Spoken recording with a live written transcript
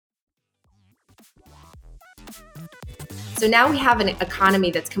So now we have an economy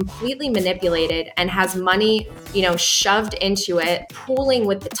that's completely manipulated and has money, shoved into it, pooling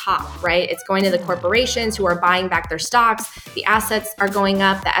with the top, right? It's going to the corporations who are buying back their stocks. The assets are going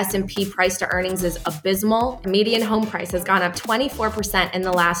up. The S&P price to earnings is abysmal. The median home price has gone up 24% in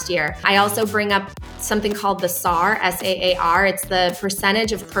the last year. I also bring up something called the SAR, SAAR. It's the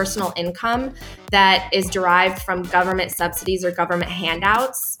percentage of personal income that is derived from government subsidies or government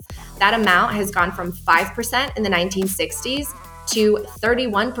handouts. That amount has gone from 5% in the 1960s to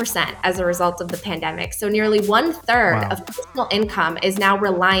 31% as a result of the pandemic. So nearly 1/3 of personal income is now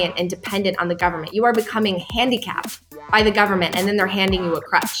reliant and dependent on the government. You are becoming handicapped by the government, and then they're handing you a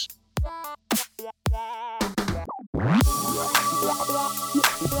crutch.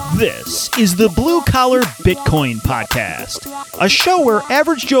 This is the Blue Collar Bitcoin Podcast, a show where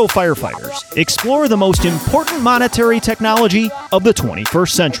average Joe firefighters explore the most important monetary technology of the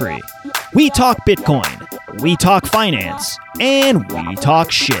 21st century. We talk Bitcoin, we talk finance, and we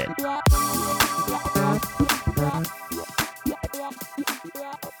talk shit.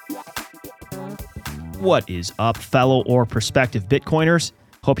 What is up, fellow or prospective Bitcoiners?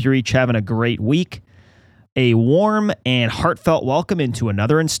 Hope you're each having a great week. A warm and heartfelt welcome into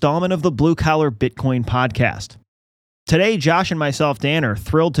another installment of the Blue Collar Bitcoin Podcast. Today, Josh and myself, Dan, are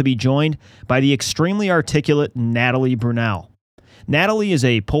thrilled to be joined by the extremely articulate Natalie Brunell. Natalie is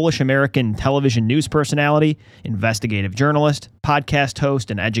a Polish-American television news personality, investigative journalist, podcast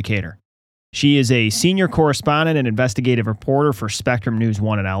host, and educator. She is a senior correspondent and investigative reporter for Spectrum News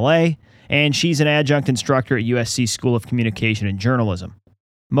 1 in LA, and she's an adjunct instructor at USC School of Communication and Journalism.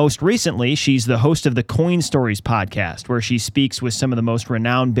 Most recently, she's the host of the Coin Stories podcast, where she speaks with some of the most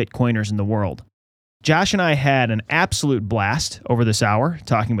renowned Bitcoiners in the world. Josh and I had an absolute blast over this hour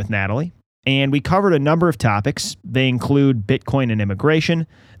talking with Natalie, and we covered a number of topics. They include Bitcoin and immigration,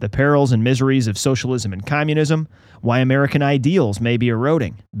 the perils and miseries of socialism and communism, why American ideals may be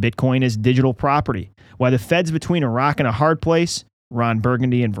eroding, Bitcoin as digital property, why the Fed's between a rock and a hard place, Ron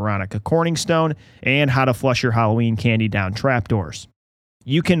Burgundy and Veronica Corningstone, and how to flush your Halloween candy down trapdoors.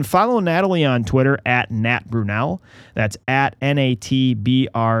 You can follow Natalie on Twitter at Nat Brunell. That's at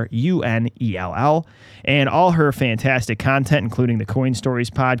NATBRUNELL. And all her fantastic content, including the Coin Stories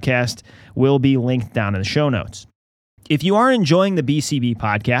podcast, will be linked down in the show notes. If you are enjoying the BCB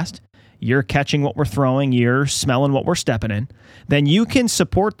podcast, you're catching what we're throwing, you're smelling what we're stepping in, then you can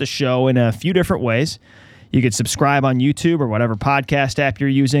support the show in a few different ways. You could subscribe on YouTube or whatever podcast app you're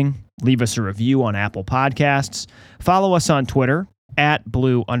using. Leave us a review on Apple Podcasts. Follow us on Twitter at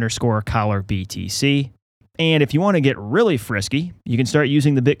blue_collar BTC. And if you want to get really frisky, you can start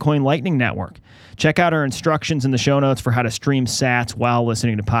using the Bitcoin Lightning Network. Check out our instructions in the show notes for how to stream sats while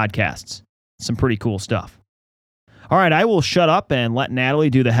listening to podcasts. Some pretty cool stuff. All right, I will shut up and let Natalie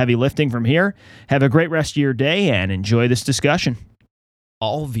do the heavy lifting from here. Have a great rest of your day and enjoy this discussion.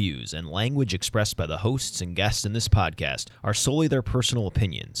 All views and language expressed by the hosts and guests in this podcast are solely their personal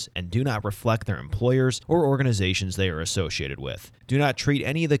opinions and do not reflect their employers or organizations they are associated with. Do not treat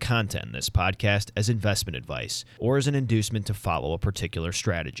any of the content in this podcast as investment advice or as an inducement to follow a particular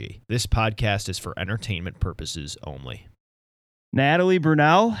strategy. This podcast is for entertainment purposes only. Natalie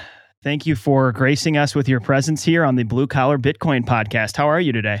Brunell, thank you for gracing us with your presence here on the Blue Collar Bitcoin Podcast. How are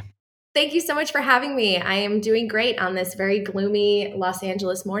you today? Thank you so much for having me. I am doing great on this very gloomy Los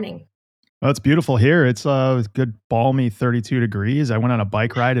Angeles morning. Well, it's beautiful here. It's a good balmy 32 degrees. I went on a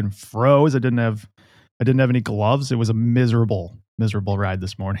bike ride and froze. I didn't have any gloves. It was a miserable ride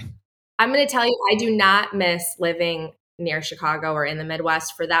this morning. I'm going to tell you, I do not miss living near Chicago or in the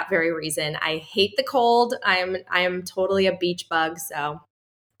Midwest for that very reason. I hate the cold. I am totally a beach bug, so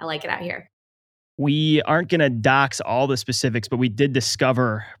I like it out here. We aren't going to dox all the specifics, but we did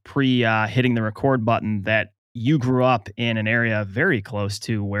discover hitting the record button that you grew up in an area very close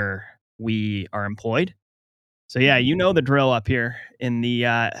to where we are employed. So yeah, you know the drill up here in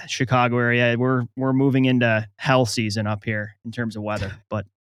the Chicago area. We're moving into hell season up here in terms of weather. But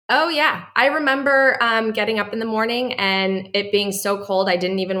oh yeah, I remember getting up in the morning and it being so cold I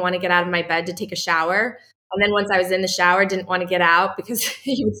didn't even want to get out of my bed to take a shower. And then once I was in the shower, didn't want to get out because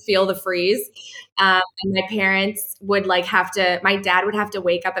you would feel the freeze. And my parents would my dad would have to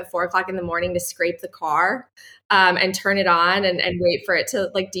wake up at 4:00 in the morning to scrape the car and turn it on and wait for it to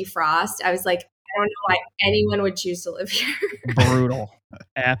defrost. I was like, I don't know why anyone would choose to live here. Brutal.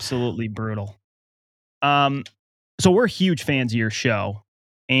 Absolutely brutal. So we're huge fans of your show.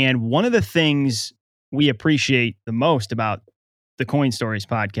 And one of the things we appreciate the most about the Coin Stories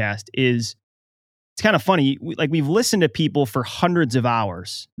podcast is it's kind of funny. We've listened to people for hundreds of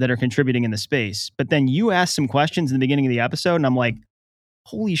hours that are contributing in the space, but then you ask some questions in the beginning of the episode, and I'm like,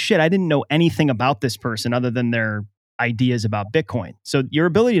 holy shit, I didn't know anything about this person other than their ideas about Bitcoin. So your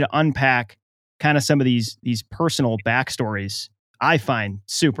ability to unpack kind of some of these personal backstories, I find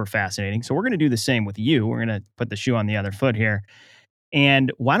super fascinating. So we're going to do the same with you. We're going to put the shoe on the other foot here.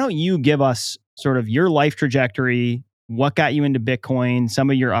 And why don't you give us sort of your life trajectory, what got you into Bitcoin, some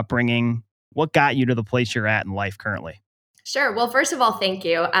of your upbringing, what got you to the place you're at in life currently? Sure. Well, first of all, thank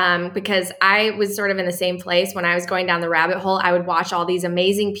you. Because I was sort of in the same place when I was going down the rabbit hole. I would watch all these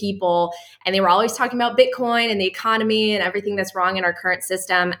amazing people, and they were always talking about Bitcoin and the economy and everything that's wrong in our current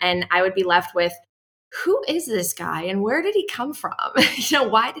system. And I would be left with, who is this guy and where did he come from?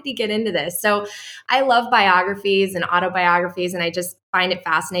 Why did he get into this? So I love biographies and autobiographies, and I just find it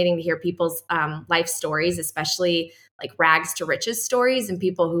fascinating to hear people's life stories, especially like rags to riches stories and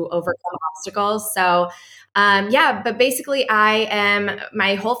people who overcome obstacles. So but basically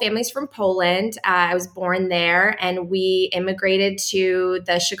my whole family's from Poland. I was born there, and we immigrated to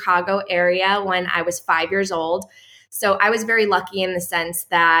the Chicago area when I was 5 years old. So I was very lucky in the sense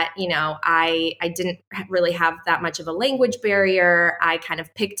that, I didn't really have that much of a language barrier. I kind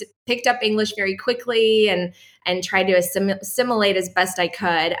of picked up English very quickly and tried to assimilate as best I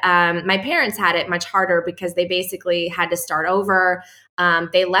could. My parents had it much harder because they basically had to start over.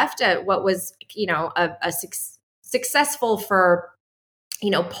 They left what was, a successful for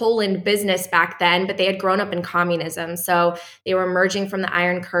Poland business back then, but they had grown up in communism. So they were emerging from the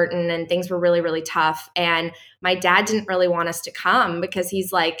Iron Curtain and things were really, really tough. And my dad didn't really want us to come because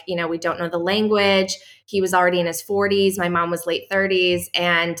he's like, we don't know the language. He was already in his 40s. My mom was late 30s.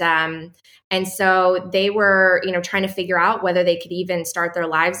 And so they were, trying to figure out whether they could even start their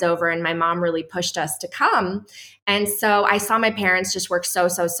lives over. And my mom really pushed us to come. And so I saw my parents just work so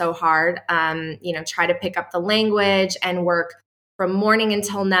hard, try to pick up the language and work from morning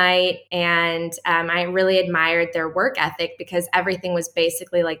until night. And I really admired their work ethic because everything was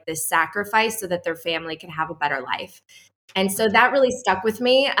basically like this sacrifice so that their family could have a better life. And so that really stuck with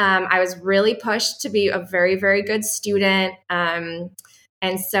me. I was really pushed to be a very, very good student.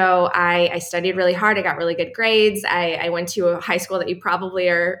 And so I studied really hard. I got really good grades. I went to a high school that you probably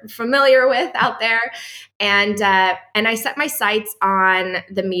are familiar with out there. And I set my sights on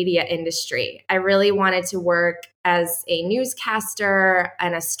the media industry. I really wanted to work as a newscaster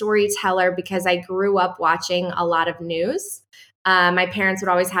and a storyteller because I grew up watching a lot of news. My parents would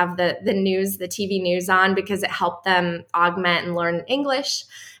always have the news, the TV news on because it helped them augment and learn English.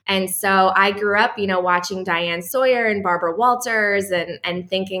 And so I grew up, watching Diane Sawyer and Barbara Walters and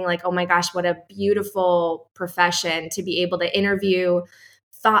thinking like, oh my gosh, what a beautiful profession to be able to interview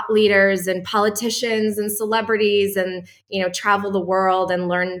thought leaders and politicians and celebrities and, travel the world and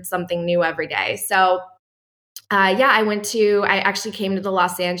learn something new every day. So I actually came to the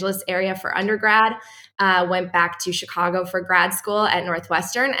Los Angeles area for undergrad, went back to Chicago for grad school at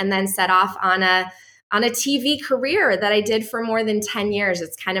Northwestern, and then set off on a TV career that I did for more than 10 years.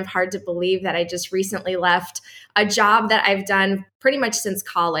 It's kind of hard to believe that I just recently left a job that I've done pretty much since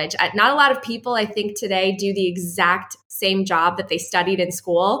college. Not a lot of people, I think, today do the exact same job that they studied in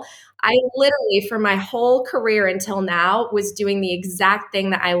school. I literally, for my whole career until now, was doing the exact thing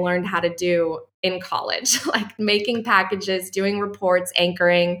that I learned how to do in college, like making packages, doing reports,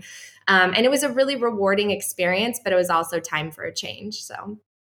 anchoring. And it was a really rewarding experience, but it was also time for a change. So.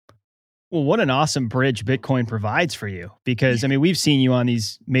 Well, what an awesome bridge Bitcoin provides for you, because we've seen you on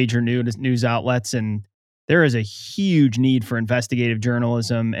these major news outlets, and there is a huge need for investigative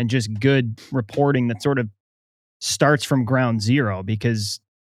journalism and just good reporting that sort of starts from ground zero, because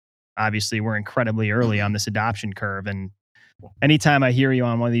obviously we're incredibly early on this adoption curve. And anytime I hear you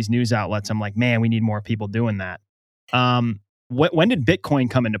on one of these news outlets, I'm like, man, we need more people doing that. When did Bitcoin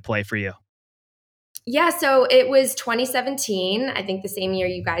come into play for you? Yeah, so it was 2017, I think the same year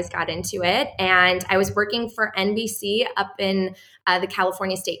you guys got into it. And I was working for NBC up in the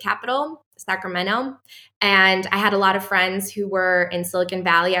California state capital, Sacramento. And I had a lot of friends who were in Silicon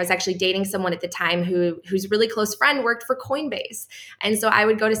Valley. I was actually dating someone at the time whose really close friend worked for Coinbase. And so I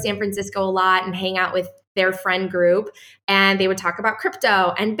would go to San Francisco a lot and hang out with their friend group, and they would talk about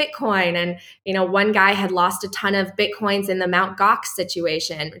crypto and Bitcoin. And, one guy had lost a ton of Bitcoins in the Mt. Gox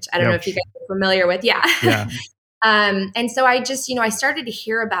situation, which I don't know if you guys are familiar with. Yeah. And so I just, I started to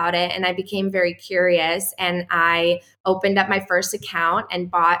hear about it, and I became very curious, and I opened up my first account and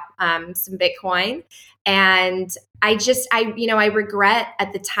bought some Bitcoin. And I regret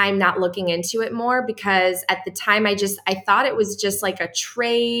at the time not looking into it more, because at the time I thought it was just like a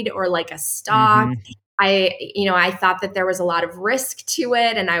trade or like a stock. Mm-hmm. I thought that there was a lot of risk to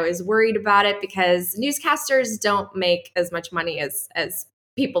it, and I was worried about it because newscasters don't make as much money as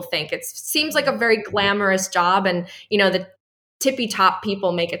people think. It seems like a very glamorous job, and the tippy top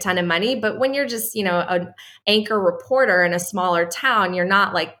people make a ton of money. But when you're just, an anchor reporter in a smaller town, you're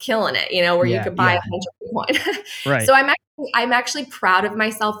not like killing it, where you could buy a bunch of Bitcoin. Right. So I'm actually proud of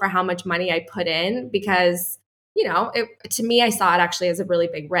myself for how much money I put in because, to me, I saw it actually as a really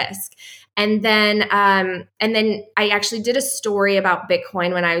big risk. And then I actually did a story about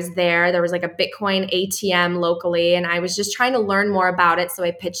Bitcoin when I was there. There was like a Bitcoin ATM locally, and I was just trying to learn more about it. So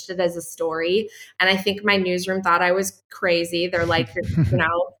I pitched it as a story. And I think my newsroom thought I was crazy. They're like,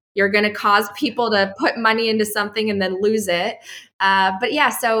 you're going to cause people to put money into something and then lose it. But yeah,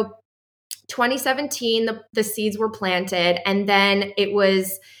 so 2017, the seeds were planted. And then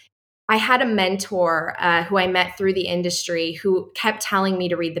I had a mentor who I met through the industry who kept telling me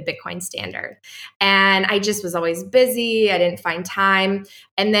to read the Bitcoin Standard. And I just was always busy. I didn't find time.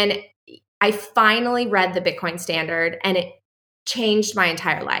 And then I finally read the Bitcoin Standard and it changed my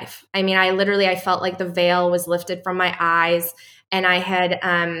entire life. I mean, I felt like the veil was lifted from my eyes. And I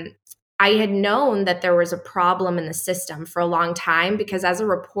had known that there was a problem in the system for a long time because as a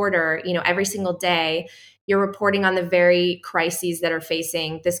reporter, every single day, you're reporting on the very crises that are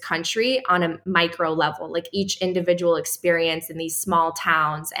facing this country on a micro level, like each individual experience in these small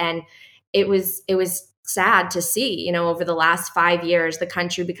towns. And it was sad to see, over the last 5 years, the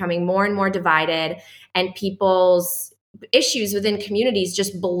country becoming more and more divided and people's issues within communities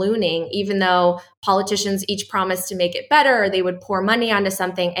just ballooning, even though politicians each promised to make it better or they would pour money onto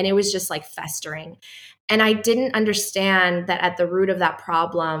something. And it was just like festering. And I didn't understand that at the root of that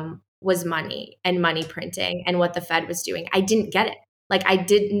problem was money and money printing and what the Fed was doing. I didn't get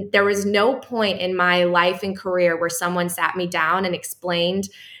it. There was no point in my life and career where someone sat me down and explained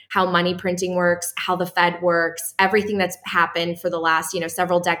how money printing works, how the Fed works, everything that's happened for the last,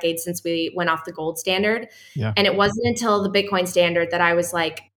 several decades since we went off the gold standard. Yeah. And it wasn't until the Bitcoin Standard that I was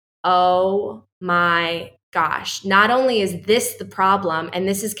like, oh my gosh, not only is this the problem, and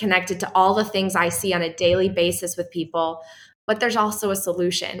this is connected to all the things I see on a daily basis with people, but there's also a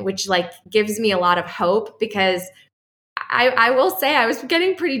solution, which gives me a lot of hope because I will say I was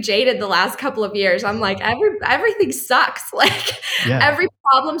getting pretty jaded the last couple of years. I'm like, everything sucks. Every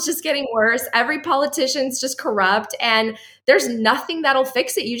problem's just getting worse. Every politician's just corrupt and there's nothing that'll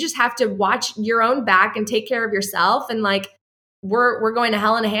fix it. You just have to watch your own back and take care of yourself. And we're going to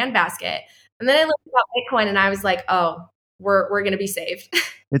hell in a handbasket. And then I looked about Bitcoin and I was like, oh, we're going to be saved.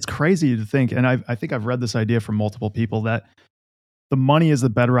 It's crazy to think. And I think I've read this idea from multiple people that the money is the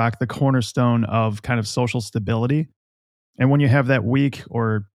bedrock, the cornerstone of kind of social stability. And when you have that weak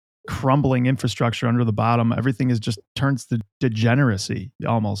or crumbling infrastructure under the bottom, everything just turns to degeneracy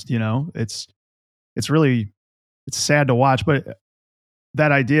almost, It's sad to watch, but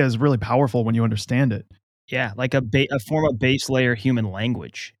that idea is really powerful when you understand it. Yeah, like a form of base layer human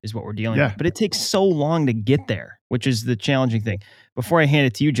language is what we're dealing with. But it takes so long to get there, which is the challenging thing. Before I hand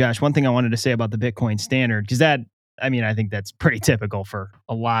it to you, Josh, one thing I wanted to say about the Bitcoin Standard, because I think that's pretty typical for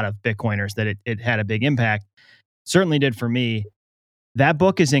a lot of Bitcoiners that it had a big impact. Certainly did for me. That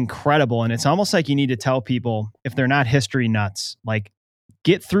book is incredible. And it's almost like you need to tell people, if they're not history nuts,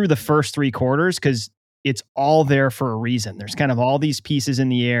 get through the first 3 quarters because it's all there for a reason. There's kind of all these pieces in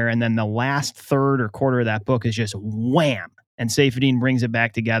the air. And then the last third or quarter of that book is just wham. And Saifedean brings it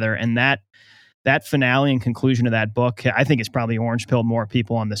back together. And that finale and conclusion of that book, I think it's probably orange-pilled more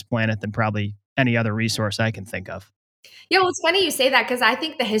people on this planet than probably any other resource I can think of. Yeah, well, it's funny you say that because I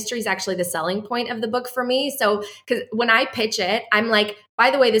think the history is actually the selling point of the book for me. So, because when I pitch it, I'm like,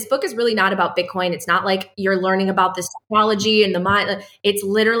 by the way, this book is really not about Bitcoin. It's not like you're learning about this technology and the mind. It's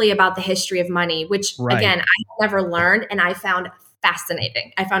literally about the history of money, which again, I never learned and I found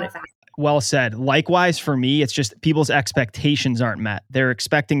fascinating. I found it fascinating. Well said. Likewise, for me, it's just people's expectations aren't met. They're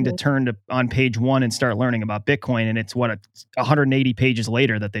expecting to turn on page 1 and start learning about Bitcoin. And it's 180 pages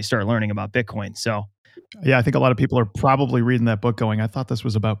later that they start learning about Bitcoin. So yeah, I think a lot of people are probably reading that book going, I thought this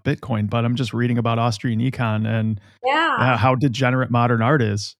was about Bitcoin, but I'm just reading about Austrian econ and how degenerate modern art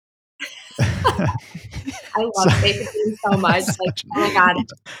is. I love Saifedean so much. Oh my God.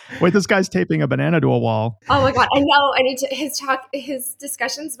 Wait, this guy's taping a banana to a wall. Oh my God. I know. I need to, his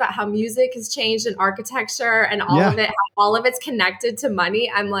discussions about how music has changed and architecture and all of it's connected to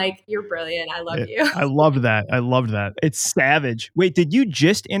money. I'm like, you're brilliant. I love you. I loved that. It's savage. Wait, did you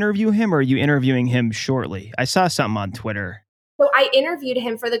just interview him or are you interviewing him shortly? I saw something on Twitter. So I interviewed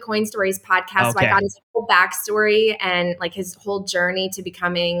him for the Coin Stories podcast. So I Okay. got his whole backstory and like his whole journey to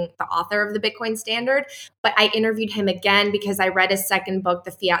becoming the author of the Bitcoin Standard. But I interviewed him again because I read his second book,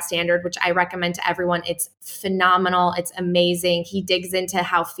 The Fiat Standard, which I recommend to everyone. It's phenomenal. It's amazing. He digs into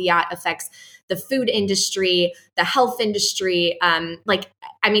how fiat affects the food industry, the health industry.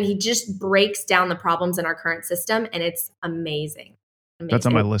 He just breaks down the problems in our current system, and it's amazing. That's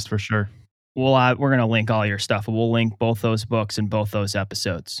on my list for sure. Well, we're going to link all your stuff. We'll link both those books and both those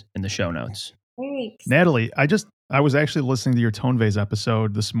episodes in the show notes. Thanks. Natalie, I was actually listening to your Tone Vase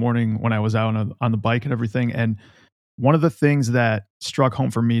episode this morning when I was out on the bike and everything. And one of the things that struck home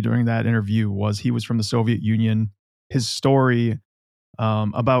for me during that interview was he was from the Soviet Union. His story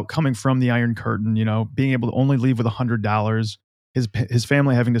about coming from the Iron Curtain, being able to only leave with $100, his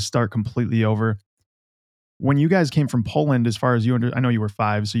family having to start completely over. When you guys came from Poland, as far as I know you were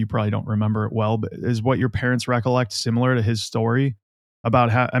 5, so you probably don't remember it well, but is what your parents recollect similar to his story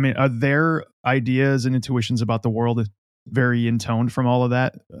about are their ideas and intuitions about the world very intoned from all of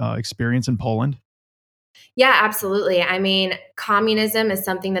that experience in Poland? Yeah, absolutely. I mean, communism is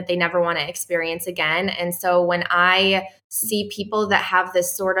something that they never want to experience again. And so when I see people that have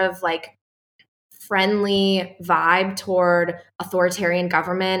this sort of like friendly vibe toward authoritarian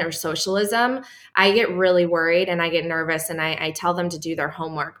government or socialism, I get really worried and I get nervous, and I tell them to do their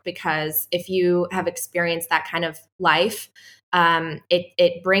homework, because if you have experienced that kind of life,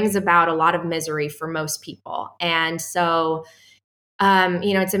 it brings about a lot of misery for most people. And so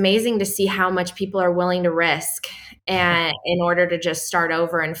it's amazing to see how much people are willing to risk and in order to just start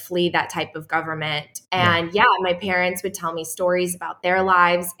over and flee that type of government. And my parents would tell me stories about their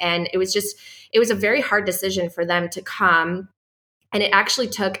lives. And it was a very hard decision for them to come. And it actually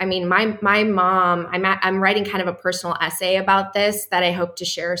took, my mom, I'm writing kind of a personal essay about this that I hope to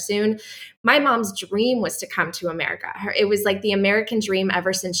share soon. My mom's dream was to come to America. It was like the American dream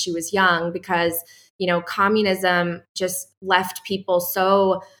ever since she was young, because communism just left people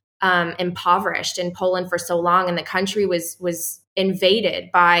so impoverished in Poland for so long, and the country was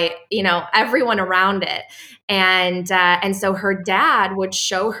invaded by everyone around it, and so her dad would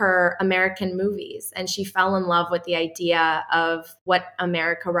show her American movies, and she fell in love with the idea of what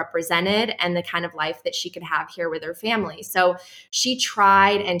America represented and the kind of life that she could have here with her family. So she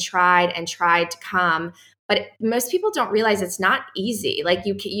tried and tried and tried to come. But most people don't realize it's not easy. Like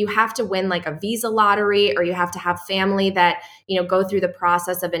you have to win like a visa lottery, or you have to have family that, go through the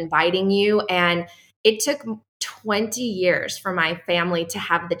process of inviting you. And it took 20 years for my family to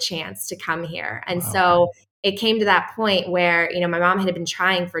have the chance to come here. And so it came to that point where, my mom had been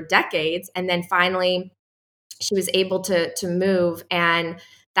trying for decades, and then finally she was able to move. And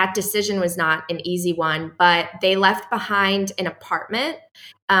that decision was not an easy one, but they left behind an apartment.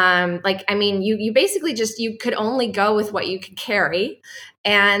 You basically you could only go with what you could carry,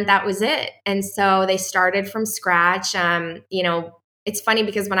 and that was it. And so they started from scratch. It's funny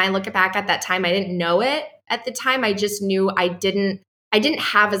because when I look back at that time, I didn't know it at the time. I just knew I didn't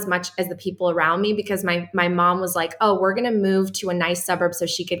have as much as the people around me, because my mom was like, oh, we're going to move to a nice suburb so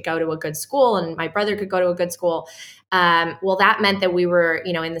she could go to a good school and my brother could go to a good school. Well, that meant that we were,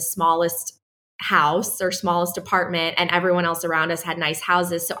 in the smallest house or smallest apartment, and everyone else around us had nice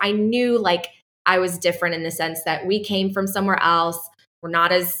houses. So I knew like I was different in the sense that we came from somewhere else. We're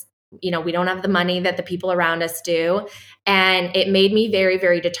not as, we don't have the money that the people around us do. And it made me very,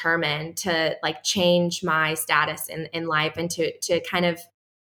 very determined to like change my status in life, and to kind of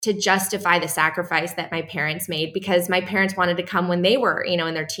to justify the sacrifice that my parents made, because my parents wanted to come when they were, in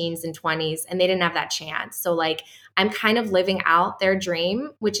their teens and 20s, and they didn't have that chance. So like I'm kind of living out their dream,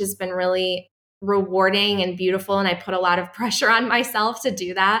 which has been really rewarding and beautiful. And I put a lot of pressure on myself to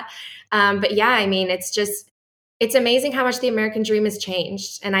do that. But yeah, it's amazing how much the American dream has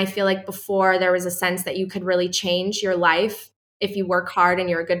changed. And I feel like before there was a sense that you could really change your life. If you work hard and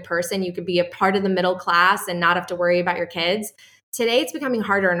you're a good person, you could be a part of the middle class and not have to worry about your kids. Today, it's becoming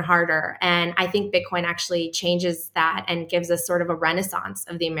harder and harder. And I think Bitcoin actually changes that and gives us sort of a renaissance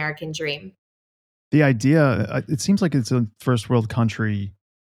of the American dream. The idea, it seems like it's a first world country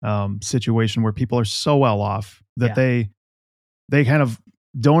situation where people are so well off that they kind of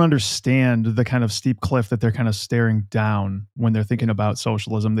don't understand the kind of steep cliff that they're kind of staring down when they're thinking about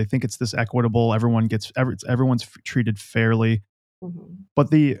socialism. They think it's this equitable, everyone's treated fairly. Mm-hmm.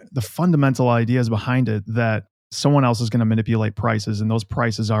 But the fundamental ideas behind it, that someone else is going to manipulate prices, and those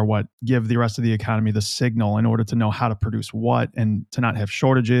prices are what give the rest of the economy the signal in order to know how to produce what, and to not have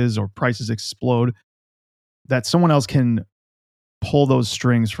shortages or prices explode, that someone else can pull those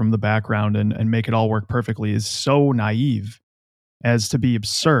strings from the background and make it all work perfectly, is so naive as to be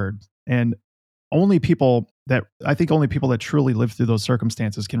absurd. And only people that truly live through those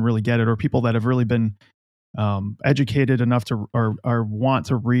circumstances can really get it, or people that have really been educated enough to or want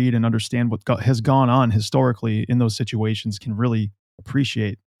to read and understand what has gone on historically in those situations can really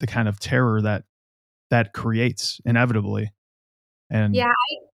appreciate the kind of terror that creates inevitably. And Yeah,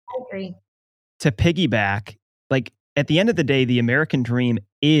 I agree. To piggyback, like at the end of the day, the American dream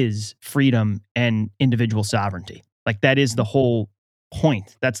is freedom and individual sovereignty. Like that is the whole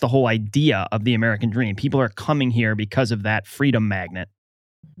point. That's the whole idea of the American dream. People are coming here because of that freedom magnet,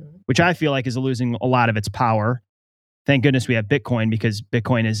 which I feel like is losing a lot of its power. Thank goodness we have Bitcoin, because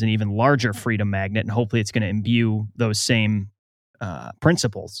Bitcoin is an even larger freedom magnet, and hopefully it's going to imbue those same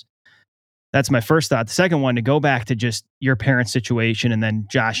principles. That's my first thought. The second one, to go back to just your parents' situation, and then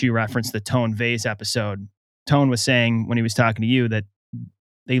Josh, you referenced the Tone Vase episode. Tone was saying when he was talking to you that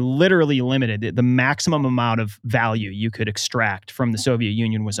they literally limited the maximum amount of value you could extract from the Soviet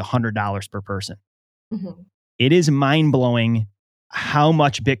Union was $100 per person. Mm-hmm. It is mind-blowing how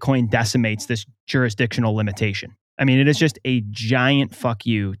much Bitcoin decimates this jurisdictional limitation. I mean, it is just a giant fuck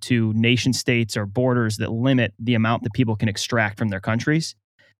you to nation states or borders that limit the amount that people can extract from their countries.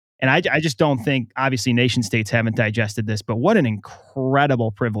 And I just don't think, obviously, nation states haven't digested this, but what an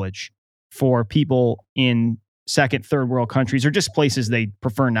incredible privilege for people in second, third world countries, or just places they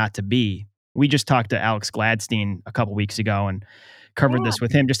prefer not to be. We just talked to Alex Gladstein a couple weeks ago and covered this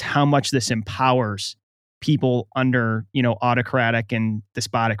with him, just how much this empowers people under, autocratic and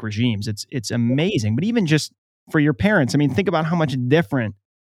despotic regimes. It's amazing. But even just for your parents, I mean, think about how much different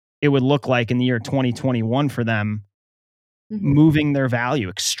it would look like in the year 2021 for them, moving their value,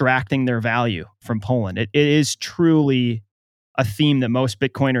 extracting their value from Poland. It is truly a theme that most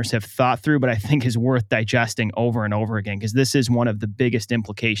Bitcoiners have thought through, but I think is worth digesting over and over again, because this is one of the biggest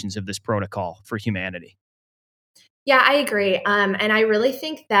implications of this protocol for humanity. Yeah, I agree. And I really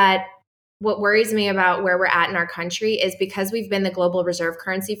think that what worries me about where we're at in our country is because we've been the global reserve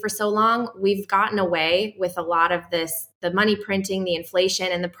currency for so long, we've gotten away with a lot of this, the money printing, the inflation,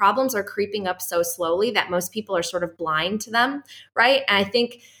 and the problems are creeping up so slowly that most people are sort of blind to them, right? And I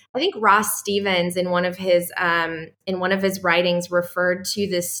think Ross Stevens in one of his writings referred to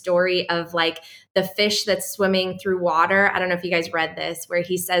this story of like the fish that's swimming through water. I don't know if you guys read this, where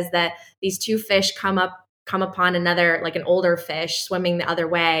he says that these two fish come upon another, like an older fish swimming the other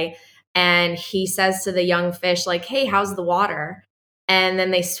way. And he says to the young fish, like, hey, how's the water? And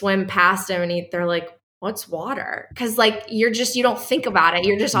then they swim past him and they're like, what's water? Because like, you don't think about it.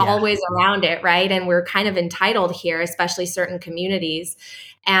 You're just always around it, right? And we're kind of entitled here, especially certain communities.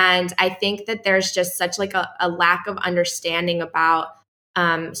 And I think that there's just such like a lack of understanding about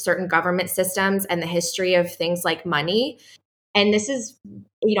certain government systems and the history of things like money. And this is,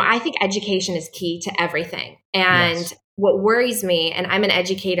 I think education is key to everything. And what worries me, and I'm an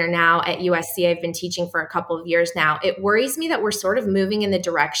educator now at USC, I've been teaching for a couple of years now. It worries me that we're sort of moving in the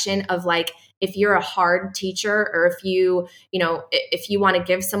direction of like, if you're a hard teacher, or if you want to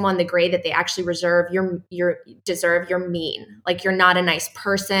give someone the grade that they actually deserve, you're mean. Like you're not a nice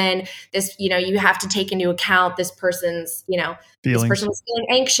person. This, you have to take into account this person's, feelings. This person was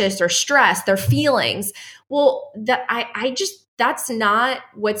feeling anxious or stressed, their feelings. Well, that's not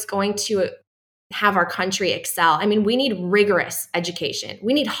what's going to have our country excel. I mean, we need rigorous education.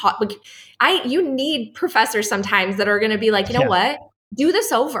 We need you need professors sometimes that are going to be like, you know what? Do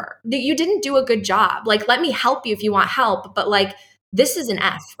this over. You didn't do a good job. Like, let me help you if you want help, but like, this is an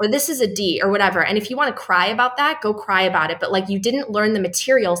F or this is a D or whatever. And if you want to cry about that, go cry about it. But like, you didn't learn the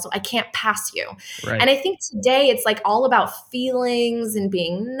material, so I can't pass you. Right. And I think today it's like all about feelings and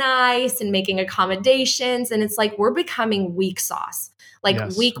being nice and making accommodations. And it's like, we're becoming weak sauce. Like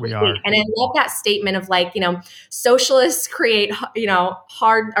weak. And I love that statement of like, socialists create,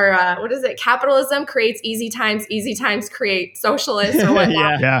 hard, or what is it? Capitalism creates easy times create socialists or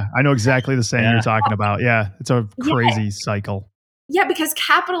whatnot. Yeah. I know exactly the saying you're talking about. Yeah. It's a crazy cycle. Yeah. Because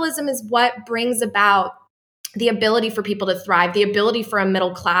capitalism is what brings about the ability for people to thrive, the ability for a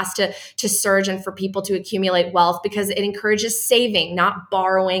middle class to surge, and for people to accumulate wealth, because it encourages saving, not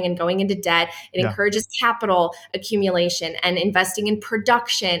borrowing and going into debt. It encourages capital accumulation and investing in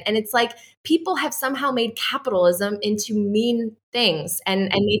production. And it's like people have somehow made capitalism into mean things. And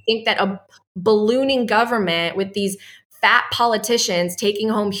they think that a ballooning government with these fat politicians taking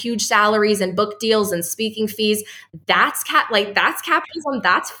home huge salaries and book deals and speaking fees, that's capitalism,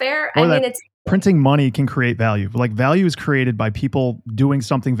 that's fair. It's printing money can create value. Like value is created by people doing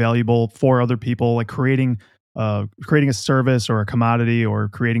something valuable for other people, like creating a service or a commodity or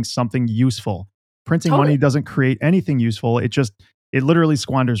creating something useful. Printing money doesn't create anything useful. It literally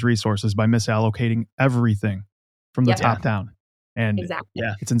squanders resources by misallocating everything from the top down. And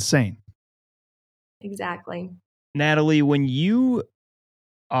it's insane. Exactly. Natalie, when you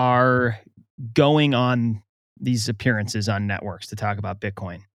are going on these appearances on networks to talk about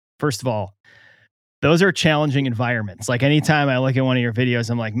Bitcoin, first of all, those are challenging environments. Like anytime I look at one of your videos,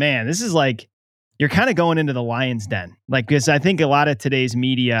 I'm like, man, this is like, you're kind of going into the lion's den. Like, because I think a lot of today's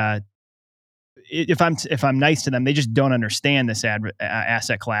media, if I'm nice to them, they just don't understand this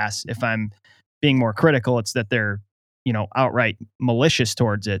asset class. If I'm being more critical, it's that they're, outright malicious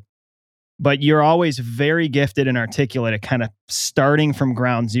towards it. But you're always very gifted and articulate at kind of starting from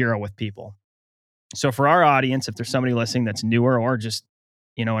ground zero with people. So for our audience, if there's somebody listening that's newer or just,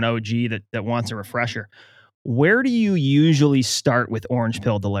 an OG that wants a refresher, where do you usually start with Orange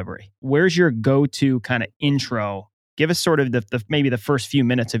Pill Delivery? Where's your go-to kind of intro? Give us sort of the maybe the first few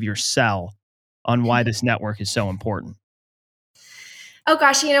minutes of your sell on why this network is so important. Oh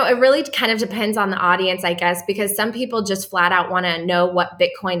gosh, it really kind of depends on the audience, I guess, because some people just flat out want to know what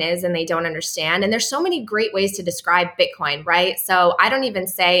Bitcoin is and they don't understand. And there's so many great ways to describe Bitcoin, right? So I don't even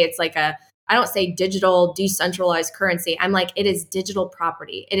say it's like I don't say digital decentralized currency. I'm like, it is digital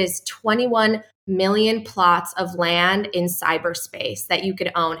property. It is 21 million plots of land in cyberspace that you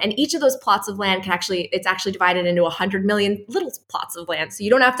could own. And each of those plots of land it's actually divided into 100 million little plots of land. So you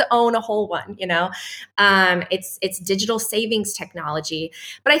don't have to own a whole one, it's digital savings technology.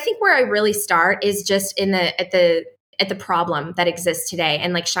 But I think where I really start is just at the problem that exists today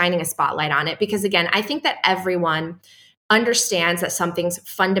and like shining a spotlight on it. Because again, I think that everyone understands that something's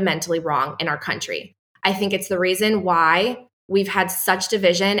fundamentally wrong in our country. I think it's the reason why we've had such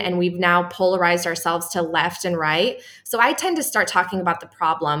division and we've now polarized ourselves to left and right. So I tend to start talking about the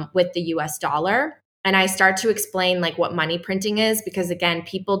problem with the US dollar. And I start to explain like what money printing is, because again,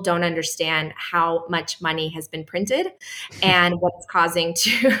 people don't understand how much money has been printed and what it's causing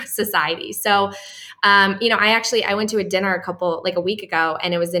to society. So, I went to a dinner a week ago,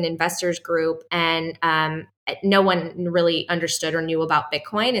 and it was an investors group, and no one really understood or knew about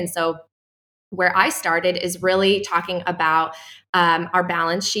Bitcoin. And so where I started is really talking about our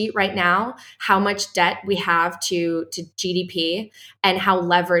balance sheet right now, how much debt we have to GDP, and how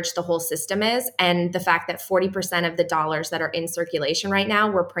leveraged the whole system is, and the fact that 40% of the dollars that are in circulation right now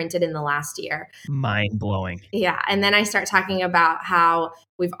were printed in the last year. Mind blowing. Yeah. And then I start talking about how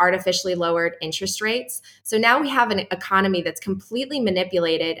we've artificially lowered interest rates. So now we have an economy that's completely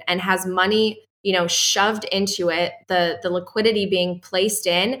manipulated and has money shoved into it, the liquidity being placed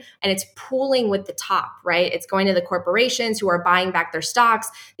in, and it's pooling with the top, right? It's going to the corporations who are buying back their stocks.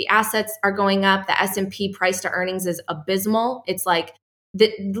 The assets are going up. The S&P price to earnings is abysmal. It's like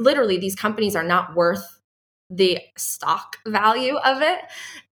literally these companies are not worth the stock value of it.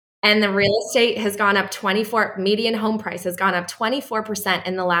 And the real estate has gone up median home price has gone up 24%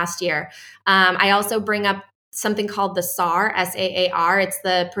 in the last year. I also bring up something called the SAR, SAAR. It's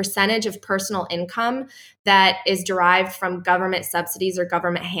the percentage of personal income that is derived from government subsidies or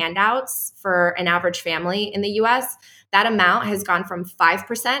government handouts for an average family in the US. That amount has gone from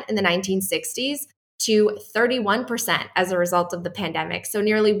 5% in the 1960s to 31% as a result of the pandemic. So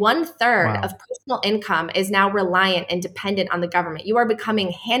nearly 1/3 of personal income is now reliant and dependent on the government. You are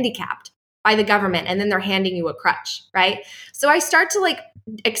becoming handicapped by the government, and then they're handing you a crutch, right? So I start to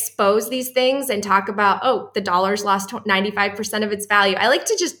expose these things and talk about, the dollar's lost 95% of its value. I like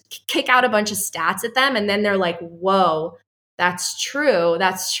to just kick out a bunch of stats at them, and then they're like, whoa, that's true.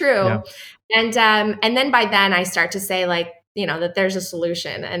 That's true. Yeah. And then by then I start to say that there's a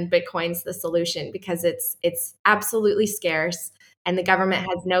solution, and Bitcoin's the solution, because it's absolutely scarce and the government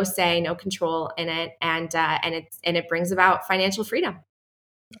has no say, no control in it. And it brings about financial freedom.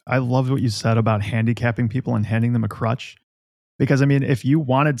 I loved what you said about handicapping people and handing them a crutch. Because, if you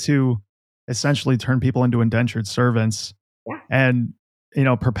wanted to essentially turn people into indentured servants and,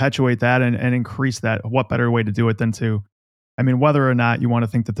 perpetuate that and increase that, what better way to do it than to, whether or not you want to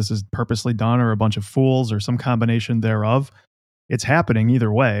think that this is purposely done or a bunch of fools or some combination thereof, it's happening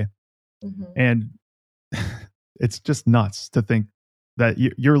either way. Mm-hmm. And it's just nuts to think that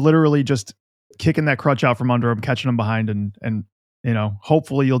you're literally just kicking that crutch out from under them, catching them behind, and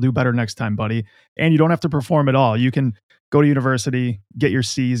hopefully you'll do better next time, buddy. And you don't have to perform at all. You can go to university, get your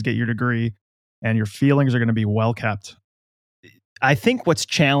C's, get your degree, and your feelings are going to be well kept. I think what's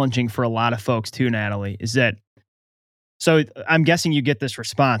challenging for a lot of folks too, Natalie, is that, so I'm guessing you get this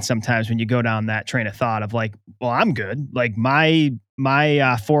response sometimes when you go down that train of thought of like, well, I'm good. Like my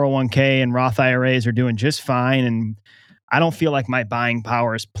 401k and Roth IRAs are doing just fine. And I don't feel like my buying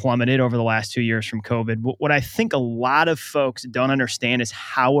power has plummeted over the last 2 years from COVID. What I think a lot of folks don't understand is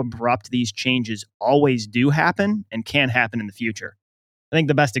how abrupt these changes always do happen and can happen in the future. I think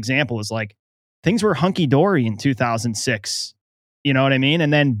the best example is things were hunky-dory in 2006. You know what I mean?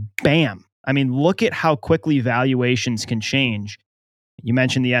 And then bam, I mean, look at how quickly valuations can change. You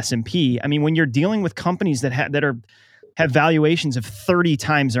mentioned the S&P. I mean, when you're dealing with companies that have valuations of 30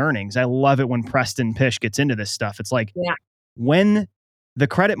 times earnings, I love it when Preston Pysh gets into this stuff. It's like, when the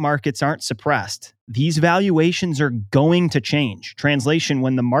credit markets aren't suppressed, these valuations are going to change. Translation,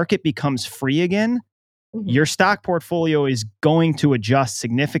 when the market becomes free again, your stock portfolio is going to adjust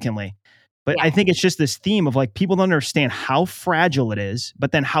significantly. But I think it's just this theme of like, people don't understand how fragile it is,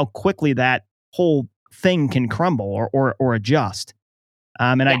 but then how quickly that whole thing can crumble or adjust.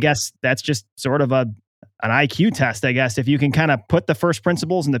 And I guess that's just sort of an IQ test, I guess. If you can kind of put the first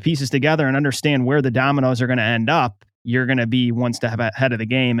principles and the pieces together and understand where the dominoes are going to end up, you're going to be one step ahead of the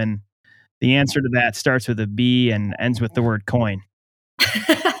game. And the answer to that starts with a B and ends with the word coin.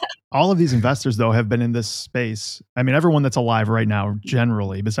 All of these investors, though, have been in this space. I mean, everyone that's alive right now,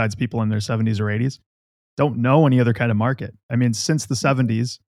 generally, besides people in their 70s or 80s, don't know any other kind of market. I mean, since the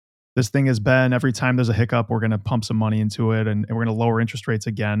 70s, this thing has been, every time there's a hiccup, we're going to pump some money into it and we're going to lower interest rates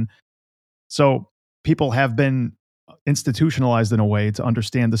again. So people have been institutionalized in a way to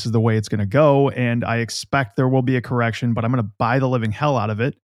understand this is the way it's going to go. And I expect there will be a correction, but I'm going to buy the living hell out of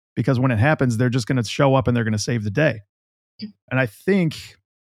it, because when it happens, they're just going to show up and they're going to save the day. And I think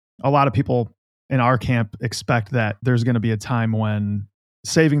a lot of people in our camp expect that there's going to be a time when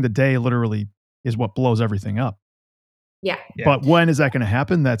saving the day literally is what blows everything up. Yeah. But when is that going to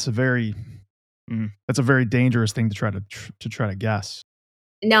happen? That's a very dangerous thing to try to guess.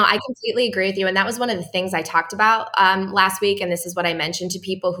 No, I completely agree with you. And that was one of the things I talked about last week. And this is what I mentioned to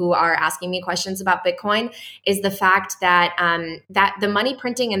people who are asking me questions about Bitcoin, is the fact that that the money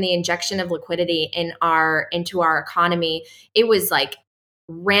printing and the injection of liquidity into our economy, it was like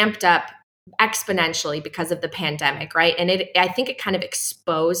ramped up exponentially because of the pandemic, right? And I think it kind of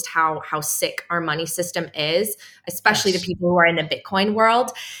exposed how sick our money system is, especially to people who are in the Bitcoin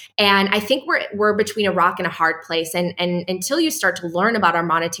world. And I think we're between a rock and a hard place. And until you start to learn about our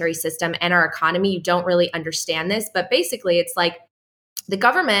monetary system and our economy, you don't really understand this. But basically, it's like the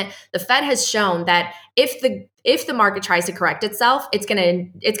government, the Fed has shown that if the market tries to correct itself, it's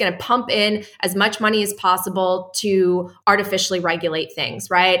gonna pump in as much money as possible to artificially regulate things,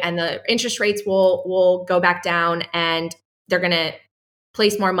 right? And the interest rates will go back down, and they're gonna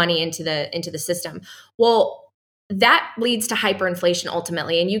place more money into the system. Well, that leads to hyperinflation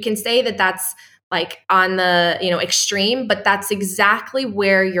ultimately, and you can say that that's like on the extreme, but that's exactly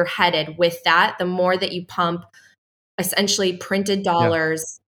where you're headed with that. The more that you pump essentially printed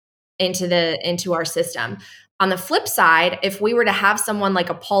dollars into our system. On the flip side, if we were to have someone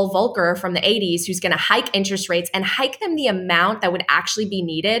like a Paul Volcker from the 80s who's going to hike interest rates and hike them the amount that would actually be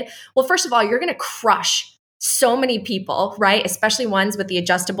needed, well, first of all, you're going to crush so many people, right? Especially ones with the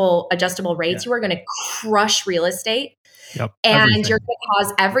adjustable rates. You are going to crush real estate. Yep, and everything. you're going to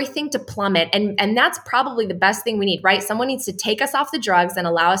cause everything to plummet. And that's probably the best thing we need, right? Someone needs to take us off the drugs and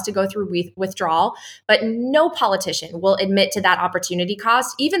allow us to go through withdrawal. But no politician will admit to that opportunity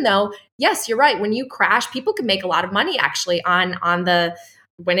cost, even though, yes, you're right. When you crash, people can make a lot of money actually on the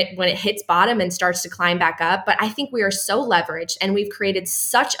when it hits bottom and starts to climb back up. But I think we are so leveraged, and we've created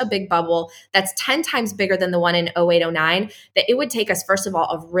such a big bubble that's 10 times bigger than the one in 0809, that it would take us, first of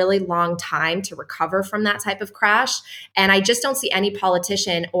all, a really long time to recover from that type of crash. And I just don't see any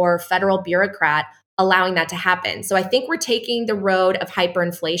politician or federal bureaucrat allowing that to happen. So I think we're taking the road of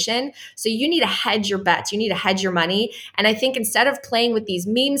hyperinflation. So you need to hedge your bets. You need to hedge your money. And I think instead of playing with these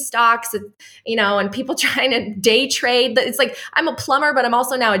meme stocks, and people trying to day trade, it's like, I'm a plumber, but I'm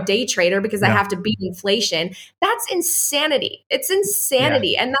also now a day trader because I have to beat inflation. That's insanity. It's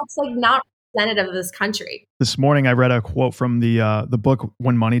insanity. And that's like not representative of this country. This morning, I read a quote from the book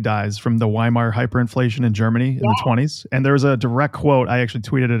When Money Dies, from the Weimar hyperinflation in Germany in the 1920s. And there was a direct quote. I actually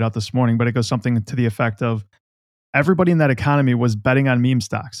tweeted it out this morning, but it goes something to the effect of, everybody in that economy was betting on meme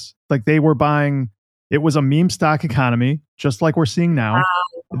stocks. Like they were buying, it was a meme stock economy, just like we're seeing now.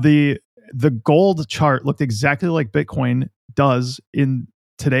 Wow. The gold chart looked exactly like Bitcoin does in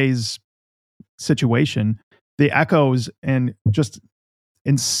today's situation. The echoes and just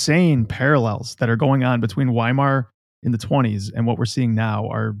insane parallels that are going on between Weimar in the 1920s and what we're seeing now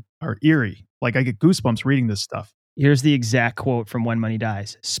are eerie. Like I get goosebumps reading this stuff. Here's the exact quote from When Money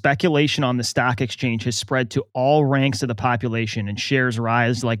Dies. Speculation on the stock exchange has spread to all ranks of the population, and shares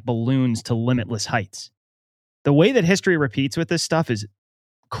rise like balloons to limitless heights. The way that history repeats with this stuff is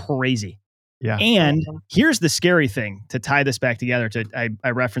crazy. Yeah. And here's the scary thing to tie this back together to,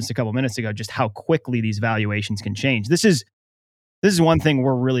 I referenced a couple minutes ago, just how quickly these valuations can change. This is one thing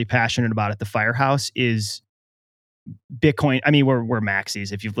we're really passionate about at the Firehouse is Bitcoin. I mean, we're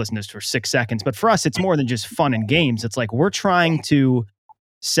maxis if you've listened to this for 6 seconds, but for us, it's more than just fun and games. It's like we're trying to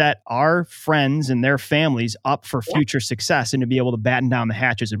set our friends and their families up for future success and to be able to batten down the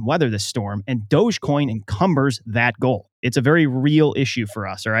hatches and weather this storm. And Dogecoin encumbers that goal. It's a very real issue for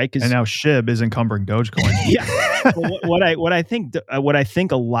us, all right? And now SHIB is encumbering Dogecoin. Yeah. What I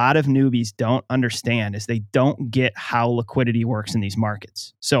think a lot of newbies don't understand is they don't get how liquidity works in these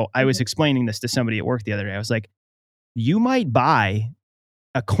markets. So I was explaining this to somebody at work the other day. I was like, you might buy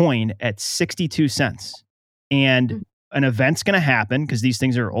a coin at 62 cents and an event's going to happen because these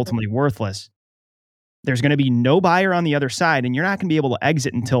things are ultimately worthless. There's going to be no buyer on the other side, and you're not going to be able to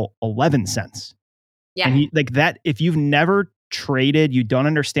exit until 11 cents. Yeah. And like that, if you've never traded, you don't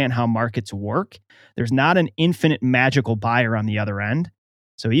understand how markets work. There's not an infinite magical buyer on the other end.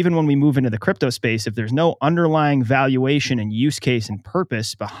 So even when we move into the crypto space, if there's no underlying valuation and use case and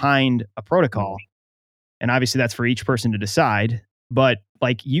purpose behind a protocol, and obviously that's for each person to decide, but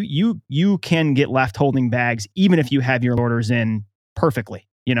like you can get left holding bags even if you have your orders in perfectly,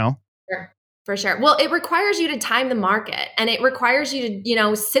 you know? Sure. For sure. Well, it requires you to time the market, and it requires you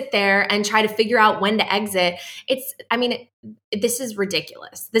to, sit there and try to figure out when to exit. This is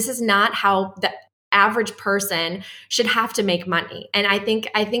ridiculous. This is not how the average person should have to make money. And I think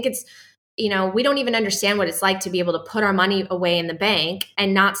it's, we don't even understand what it's like to be able to put our money away in the bank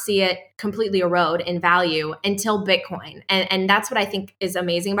and not see it completely erode in value until Bitcoin. And that's what I think is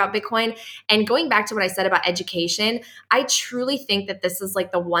amazing about Bitcoin. And going back to what I said about education, I truly think that this is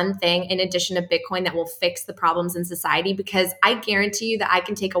like the one thing in addition to Bitcoin that will fix the problems in society, because I guarantee you that I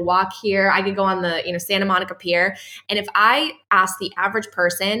can take a walk here. I could go on the, Santa Monica Pier. And if I ask the average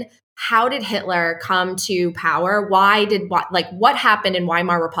person, how did Hitler come to power? What happened in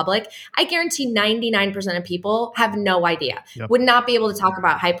Weimar Republic? I guarantee 99% of people have no idea, would not be able to talk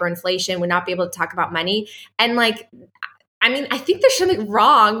about hyperinflation, would not be able to talk about money. And I think there's something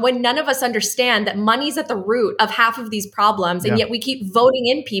wrong when none of us understand that money's at the root of half of these problems. And yet we keep voting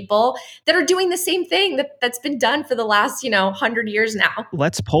in people that are doing the same thing that's been done for the last, 100 years now.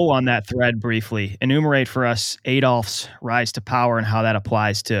 Let's pull on that thread briefly. Enumerate for us Adolf's rise to power and how that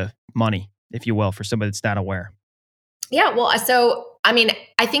applies to money, if you will, for somebody that's not aware. Yeah, well, I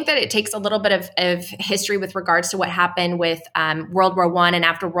think that it takes a little bit of history with regards to what happened with World War I, and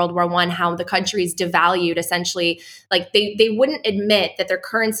after World War I, how the countries devalued essentially. Like they wouldn't admit that their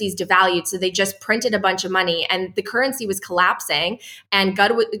currencies devalued, so they just printed a bunch of money, and the currency was collapsing, and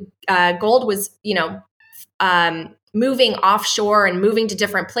gold was moving offshore and moving to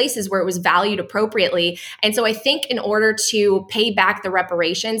different places where it was valued appropriately. And so I think in order to pay back the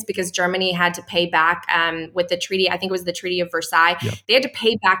reparations, because Germany had to pay back with the treaty, I think it was the Treaty of Versailles, they had to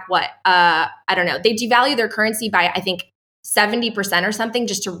pay back I don't know. They devalued their currency by, I think, 70% or something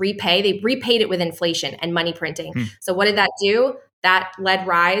just to repay. They repaid it with inflation and money printing. So what did that do? That led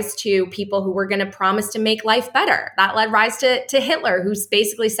rise to people who were going to promise to make life better. That led rise to Hitler, who's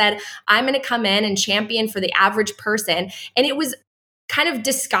basically said, I'm going to come in and champion for the average person. And it was kind of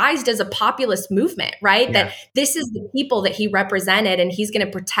disguised as a populist movement, right? Yeah. That this is the people that he represented and he's going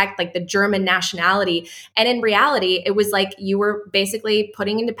to protect like the German nationality. And in reality, it was like you were basically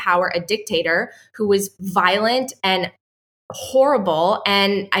putting into power a dictator who was violent and horrible.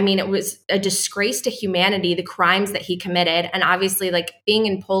 And it was a disgrace to humanity, the crimes that he committed. And obviously, like being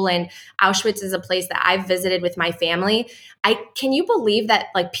in Poland, Auschwitz is a place that I've visited with my family. Can you believe that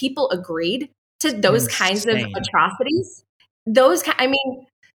like people agreed to those kinds of atrocities?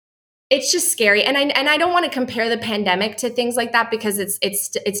 It's just scary. And I don't want to compare the pandemic to things like that because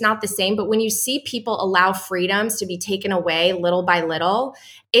it's not the same. But when you see people allow freedoms to be taken away little by little,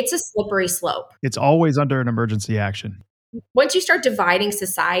 it's a slippery slope. It's always under an emergency action. Once you start dividing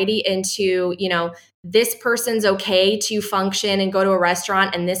society into, this person's okay to function and go to a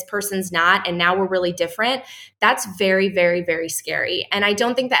restaurant and this person's not, and now we're really different, that's very, very, very scary. And I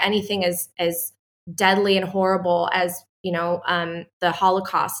don't think that anything as deadly and horrible as, the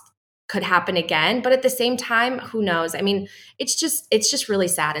Holocaust could happen again. But at the same time, who knows? It's just really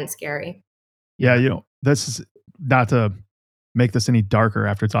sad and scary. Yeah, this is not to make this any darker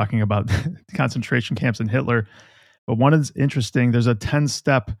after talking about concentration camps and Hitler. But one is interesting. There's a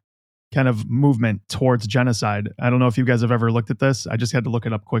 10-step kind of movement towards genocide. I don't know if you guys have ever looked at this. I just had to look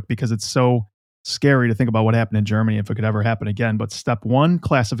it up quick because it's so scary to think about what happened in Germany if it could ever happen again. But step 1,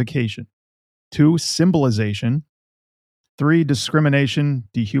 classification. 2, symbolization. 3, discrimination,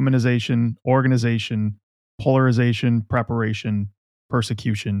 dehumanization, organization, polarization, preparation,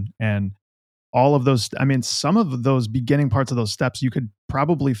 persecution, and all of those. Some of those beginning parts of those steps you could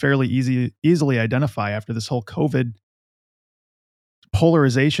probably fairly easily identify after this whole COVID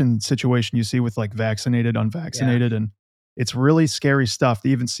polarization situation you see with like vaccinated, unvaccinated. Yeah. And it's really scary stuff to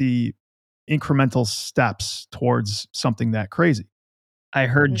even see incremental steps towards something that crazy. I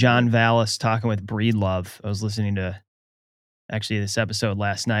heard John Vallis talking with Breedlove. I was listening to actually this episode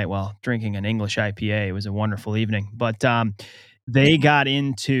last night while drinking an English IPA. It was a wonderful evening. But they got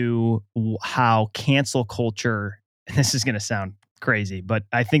into how cancel culture, and this is going to sound crazy, but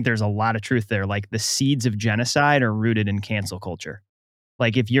I think there's a lot of truth there. Like the seeds of genocide are rooted in cancel culture.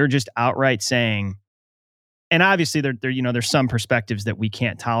 Like if you're just outright saying, and obviously there's some perspectives that we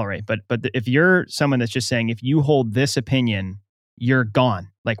can't tolerate, but if you're someone that's just saying, if you hold this opinion, you're gone.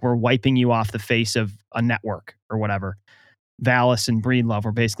 Like we're wiping you off the face of a network or whatever. Vallis and Breedlove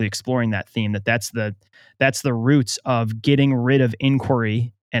were basically exploring that theme, that's the roots of getting rid of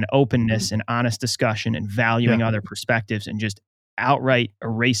inquiry and openness and honest discussion and valuing other perspectives and just outright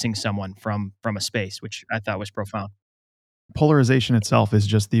erasing someone from a space, which I thought was profound. Polarization itself is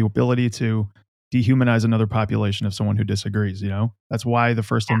just the ability to dehumanize another population of someone who disagrees, That's why the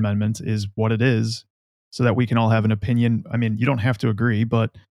First Amendment is what it is, so that we can all have an opinion. I mean, you don't have to agree,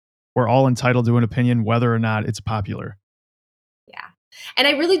 but we're all entitled to an opinion whether or not it's popular. Yeah. And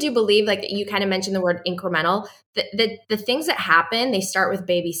I really do believe, like you kind of mentioned the word incremental, the things that happen, they start with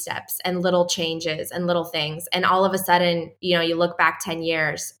baby steps and little changes and little things. And all of a sudden, you look back 10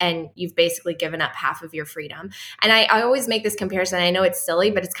 years and you've basically given up half of your freedom. And I always make this comparison. I know it's silly,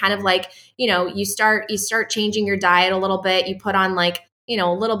 but it's kind of like, you start changing your diet a little bit. You put on like,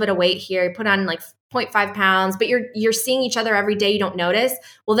 a little bit of weight here, you put on like 0.5 pounds, but you're seeing each other every day. You don't notice.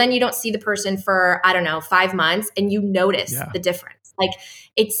 Well, then you don't see the person for, 5 months and you notice the difference. Like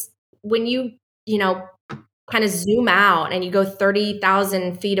it's when you kind of zoom out and you go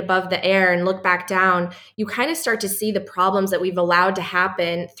 30,000 feet above the air and look back down, you kind of start to see the problems that we've allowed to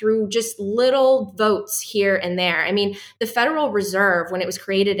happen through just little votes here and there. I mean, the Federal Reserve, when it was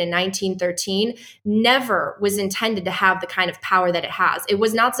created in 1913, never was intended to have the kind of power that it has. It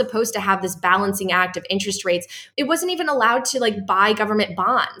was not supposed to have this balancing act of interest rates. It wasn't even allowed to like buy government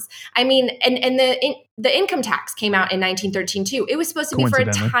bonds. I mean, and the income tax came out in 1913 too. It was supposed to be for a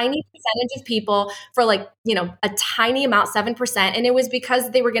tiny percentage of people for like, a tiny amount, 7%. And it was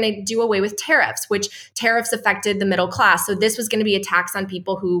because they were going to do away with tariffs, which tariffs affected the middle class. So this was going to be a tax on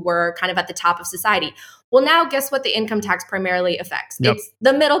people who were kind of at the top of society. Well, now guess what the income tax primarily affects? Yep. It's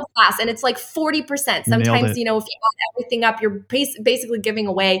the middle class, and it's like 40%. Sometimes, if you add everything up, you're basically giving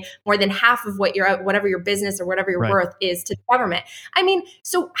away more than half of whatever your business or whatever your worth is to the government. I mean,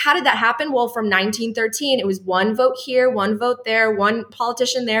 so how did that happen? Well, from 1913, it was one vote here, one vote there, one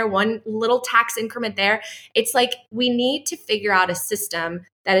politician there, one little tax increment there. It's like we need to figure out a system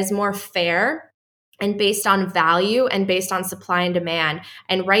that is more fair and based on value and based on supply and demand.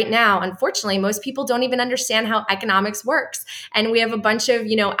 And right now, unfortunately, most people don't even understand how economics works. And we have a bunch of,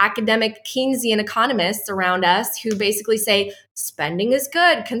 academic Keynesian economists around us who basically say spending is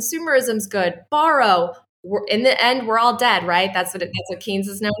good, consumerism's good, borrow. In the end, we're all dead, right? That's what Keynes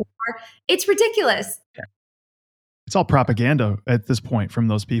is known for. It's ridiculous. It's all propaganda at this point from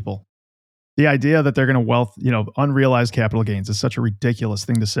those people. The idea that they're going to unrealized capital gains is such a ridiculous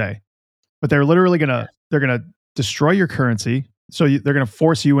thing to say. But they're literally they're going to destroy your currency. So they're going to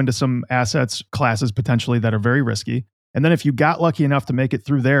force you into some assets classes potentially that are very risky. And then if you got lucky enough to make it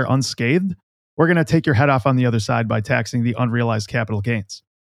through there unscathed, we're going to take your head off on the other side by taxing the unrealized capital gains.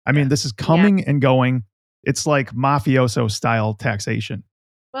 I mean, this is coming and going. It's like mafioso style taxation.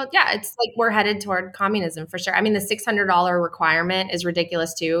 Well, yeah, it's like we're headed toward communism for sure. I mean, the $600 requirement is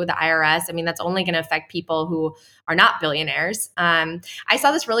ridiculous too. The IRS, I mean, that's only going to affect people who are not billionaires. I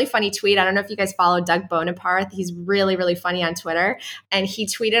saw this really funny tweet. I don't know if you guys follow Doug Bonaparte. He's really, really funny on Twitter. And he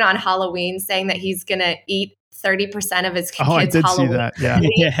tweeted on Halloween saying that he's going to eat 30% of his kids' I did Halloween. See that.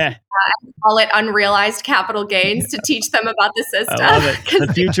 Yeah. Call it unrealized capital gains to teach them about the system. I love it.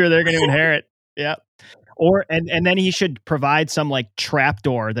 The future they're going to inherit. Yeah. Or and then he should provide some like trap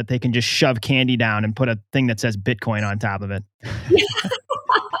door that they can just shove candy down and put a thing that says Bitcoin on top of it.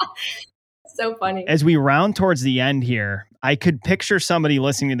 So funny. As we round towards the end here, I could picture somebody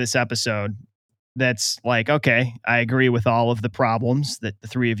listening to this episode that's like, okay, I agree with all of the problems that the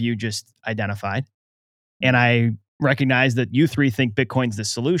three of you just identified. And I recognize that you three think Bitcoin's the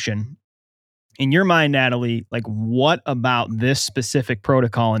solution. In your mind, Natalie, like what about this specific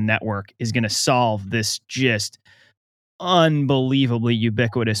protocol and network is going to solve this just unbelievably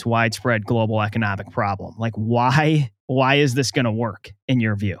ubiquitous, widespread global economic problem? Like why is this going to work in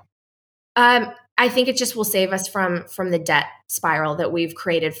your view? I think it just will save us from the debt spiral that we've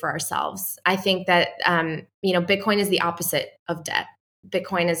created for ourselves. I think that, Bitcoin is the opposite of debt.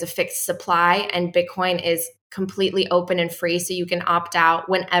 Bitcoin is a fixed supply and Bitcoin is completely open and free. So you can opt out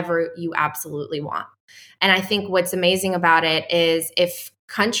whenever you absolutely want. And I think what's amazing about it is if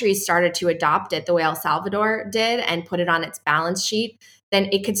countries started to adopt it the way El Salvador did and put it on its balance sheet, then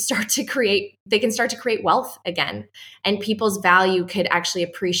they can start to create wealth again, and people's value could actually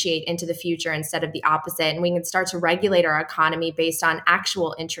appreciate into the future instead of the opposite. And we can start to regulate our economy based on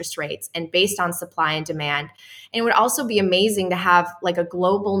actual interest rates and based on supply and demand. And it would also be amazing to have like a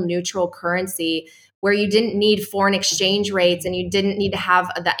global neutral currency where you didn't need foreign exchange rates and you didn't need to have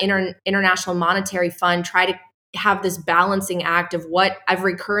the International Monetary Fund try to have this balancing act of what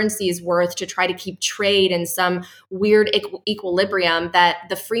every currency is worth to try to keep trade in some weird equilibrium that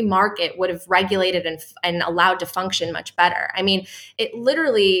the free market would have regulated and allowed to function much better. I mean, it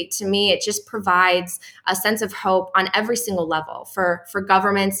literally, to me, it just provides a sense of hope on every single level for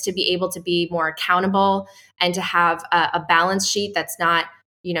governments to be able to be more accountable and to have a balance sheet that's not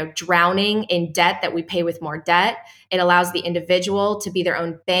drowning in debt that we pay with more debt. It allows the individual to be their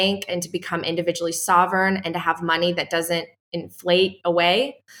own bank and to become individually sovereign and to have money that doesn't inflate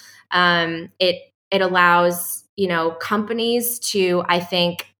away. It allows, companies to, I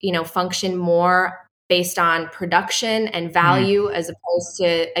think, function more based on production and value as opposed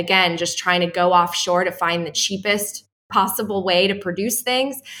to, again, just trying to go offshore to find the cheapest possible way to produce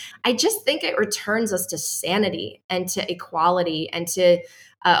things. I just think it returns us to sanity and to equality and to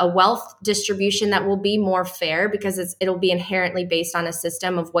a wealth distribution that will be more fair because it'll be inherently based on a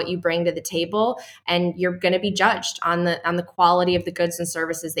system of what you bring to the table, and you're going to be judged on the quality of the goods and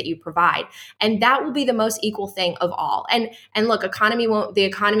services that you provide, and that will be the most equal thing of all. And look, the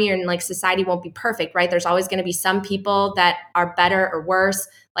economy and like society won't be perfect, right? There's always going to be some people that are better or worse.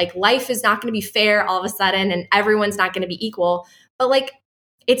 Like life is not going to be fair all of a sudden, and everyone's not going to be equal, but like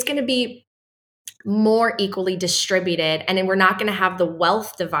it's going to be more equally distributed, and then we're not going to have the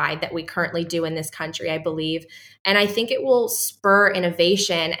wealth divide that we currently do in this country, I believe. And I think it will spur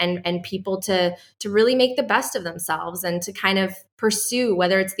innovation and people to really make the best of themselves and to kind of pursue,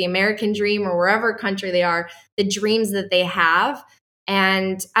 whether it's the American dream or wherever country they are, the dreams that they have.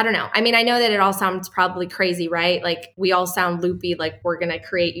 And I don't know. I mean, I know that it all sounds probably crazy, right? Like we all sound loopy, like we're going to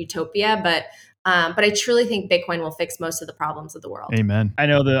create utopia, but I truly think Bitcoin will fix most of the problems of the world. Amen. I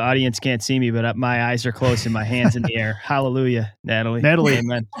know the audience can't see me, but my eyes are closed and my hands in the air. Hallelujah, Natalie.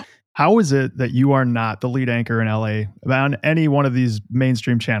 Amen. How is it that you are not the lead anchor in LA on any one of these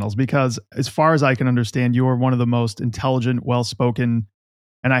mainstream channels? Because as far as I can understand, you are one of the most intelligent, well-spoken,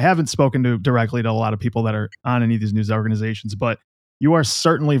 and I haven't spoken directly to a lot of people that are on any of these news organizations, but you are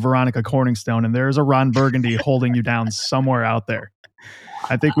certainly Veronica Corningstone, and there is a Ron Burgundy holding you down somewhere out there.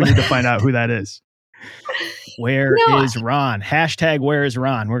 I think we need to find out who that is. Where is Ron? Hashtag where is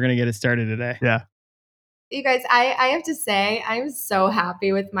Ron? We're going to get it started today. Yeah. You guys, I have to say, I'm so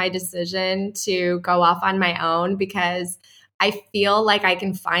happy with my decision to go off on my own because I feel like I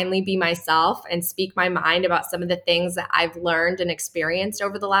can finally be myself and speak my mind about some of the things that I've learned and experienced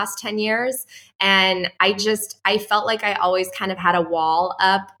over the last 10 years. And I felt like I always kind of had a wall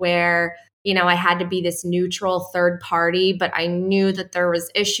up where I had to be this neutral third party, but I knew that there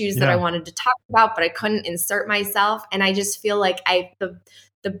was issues that I wanted to talk about, but I couldn't insert myself. And I just feel like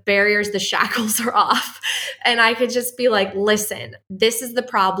the barriers, the shackles are off. And I could just be like, listen, this is the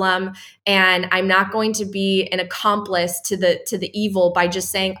problem. And I'm not going to be an accomplice to the evil by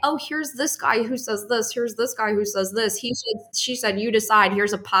just saying, oh, here's this guy who says this. Here's this guy who says this. She said, you decide,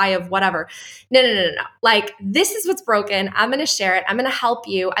 here's a pie of whatever. No. Like, this is what's broken. I'm going to share it. I'm going to help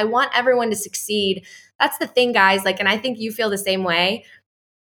you. I want everyone to succeed. That's the thing, guys. Like, and I think you feel the same way.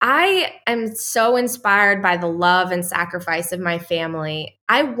 I am so inspired by the love and sacrifice of my family.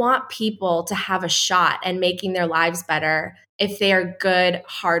 I want people to have a shot at making their lives better if they are good,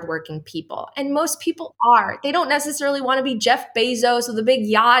 hardworking people. And most people are. They don't necessarily want to be Jeff Bezos with a big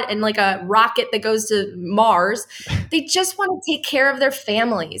yacht and like a rocket that goes to Mars. They just want to take care of their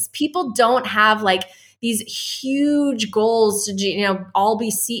families. People don't have like these huge goals to, all be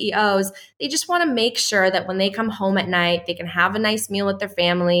CEOs. They just want to make sure that when they come home at night, they can have a nice meal with their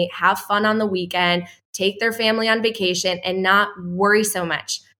family, have fun on the weekend, take their family on vacation, and not worry so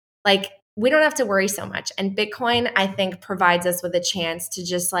much. Like, we don't have to worry so much. And Bitcoin, I think, provides us with a chance to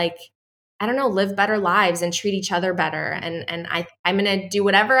just live better lives and treat each other better. And I'm going to do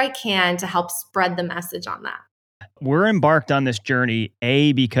whatever I can to help spread the message on that. We're embarked on this journey,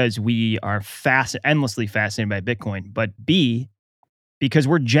 A, because we are endlessly fascinated by Bitcoin, but B, because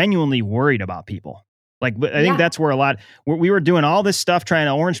we're genuinely worried about people. Like, I think that's where we were doing all this stuff, trying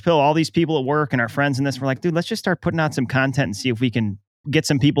to orange pill all these people at work and our friends and this. We're like, dude, let's just start putting out some content and see if we can get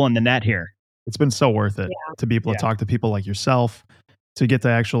some people in the net here. It's been so worth it to be able to talk to people like yourself, to get to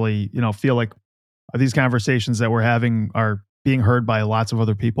actually, feel like these conversations that we're having are being heard by lots of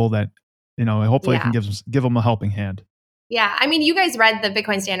other people that, hopefully can give them a helping hand. Yeah. I mean, you guys read the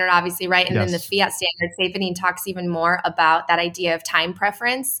Bitcoin Standard, obviously, right? And then the Fiat Standard, Saifedean talks even more about that idea of time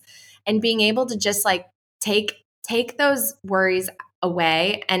preference and being able to just like take those worries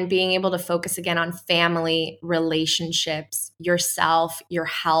away and being able to focus again on family, relationships, yourself, your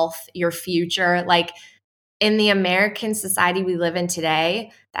health, your future. Like in the American society we live in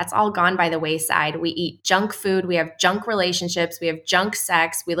today, that's all gone by the wayside. We eat junk food. We have junk relationships. We have junk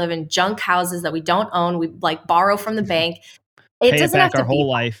sex. We live in junk houses that we don't own. We like borrow from the bank. It doesn't have to our whole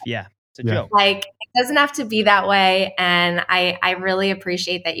life. Yeah. It's a joke. Like it doesn't have to be that way. And I really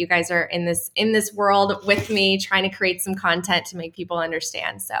appreciate that you guys are in this world with me, trying to create some content to make people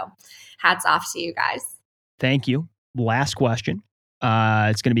understand. So hats off to you guys. Thank you. Last question.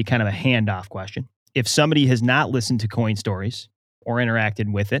 It's going to be kind of a handoff question. If somebody has not listened to Coin Stories or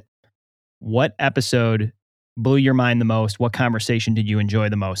interacted with it, what episode blew your mind the most? What conversation did you enjoy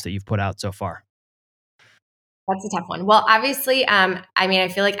the most that you've put out so far? That's a tough one. Well, obviously, I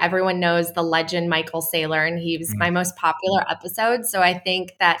feel like everyone knows the legend Michael Saylor, and he was my most popular episode. So I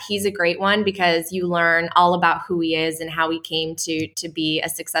think that he's a great one because you learn all about who he is and how he came to be a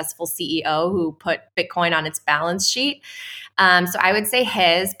successful CEO who put Bitcoin on its balance sheet. So I would say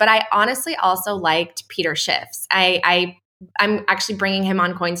his, but I honestly also liked Peter Schiff's. I'm actually bringing him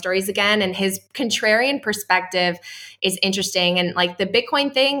on Coin Stories again, and his contrarian perspective is interesting. And like the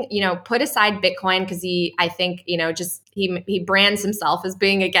Bitcoin thing, put aside Bitcoin because he brands himself as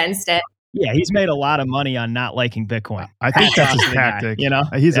being against it. Yeah, he's made a lot of money on not liking Bitcoin. I think that's his tactic.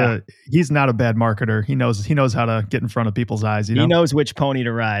 He's not a bad marketer. He knows how to get in front of people's eyes. He knows which pony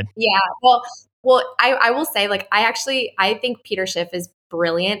to ride. Yeah. Well, I will say, like, I think Peter Schiff is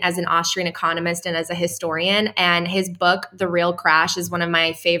brilliant as an Austrian economist and as a historian. And his book, The Real Crash, is one of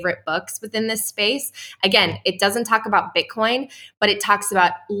my favorite books within this space. Again, it doesn't talk about Bitcoin, but it talks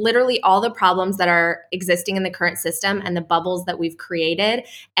about literally all the problems that are existing in the current system and the bubbles that we've created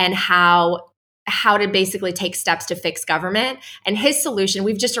and how to basically take steps to fix government. And his solution,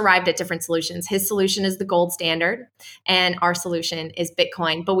 we've just arrived at different solutions. His solution is the gold standard and our solution is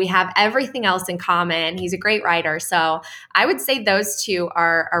Bitcoin, but we have everything else in common. He's a great writer. So I would say those two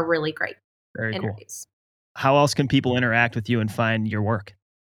are really great. Very interviews. Cool. How else can people interact with you and find your work?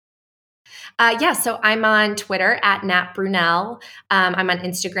 So I'm on Twitter at Nat Brunell. I'm on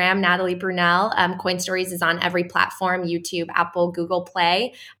Instagram, Natalie Brunell. Coin Stories is on every platform, YouTube, Apple, Google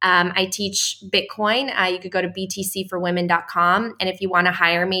Play. I teach Bitcoin. You could go to btcforwomen.com. And if you want to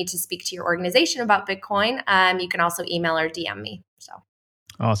hire me to speak to your organization about Bitcoin, you can also email or DM me. So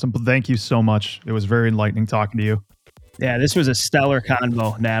awesome. Well, thank you so much. It was very enlightening talking to you. Yeah, this was a stellar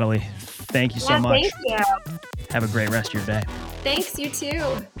convo, Natalie. Thank you so much. Thank you. Have a great rest of your day. Thanks, you too.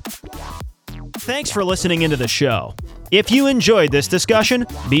 Thanks for listening into the show. If you enjoyed this discussion,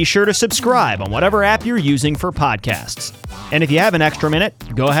 be sure to subscribe on whatever app you're using for podcasts. And if you have an extra minute,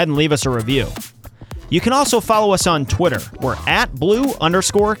 go ahead and leave us a review. You can also follow us on Twitter. We're at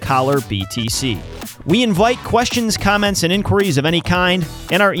blue_collarbtc. We invite questions, comments, and inquiries of any kind,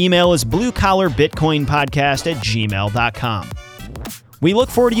 and our email is bluecollar_bitcoin_podcast@gmail.com. We look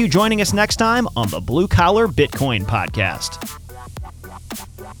forward to you joining us next time on the Blue Collar Bitcoin Podcast.